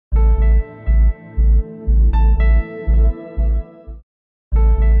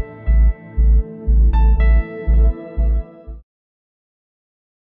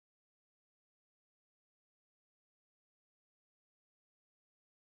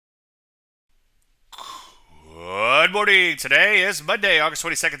Good morning. Today is Monday, August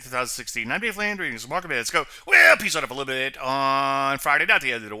 22nd, 2016. I'm Dave Landry. It's Market Minute. Let's go. Well, peace out up a little bit on Friday. Not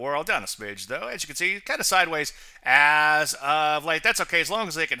the end of the world. Down a smidge, though. As you can see, kind of sideways as of late. That's okay as long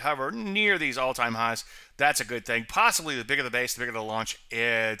as they can hover near these all-time highs. That's a good thing. Possibly the bigger the base, the bigger the launch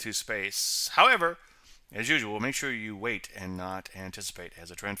into space. However, as usual, make sure you wait and not anticipate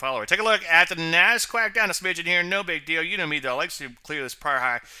as a trend follower. Take a look at the Nasdaq down a smidgen here. No big deal. You know me, though. I like to clear this prior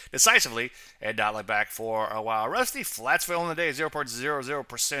high decisively and not let back for a while. Rusty flats fell in the day,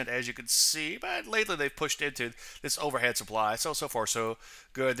 0.00%, as you can see. But lately, they've pushed into this overhead supply. So far, so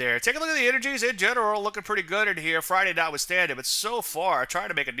good there. Take a look at the energies in general. Looking pretty good in here. Friday notwithstanding. But so far, I try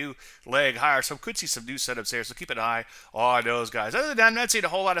to make a new leg higher. So could see some new setups here. So keep an eye on those guys. Other than that, I'm not seeing a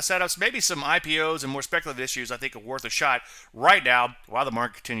whole lot of setups. Maybe some IPOs and more speculative issues I think are worth a shot right now while the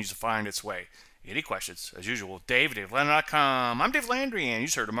market continues to find its way. Any questions? As usual, Dave@DaveLandry.com. I'm Dave Landry, and you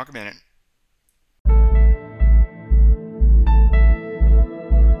just heard the Market Minute.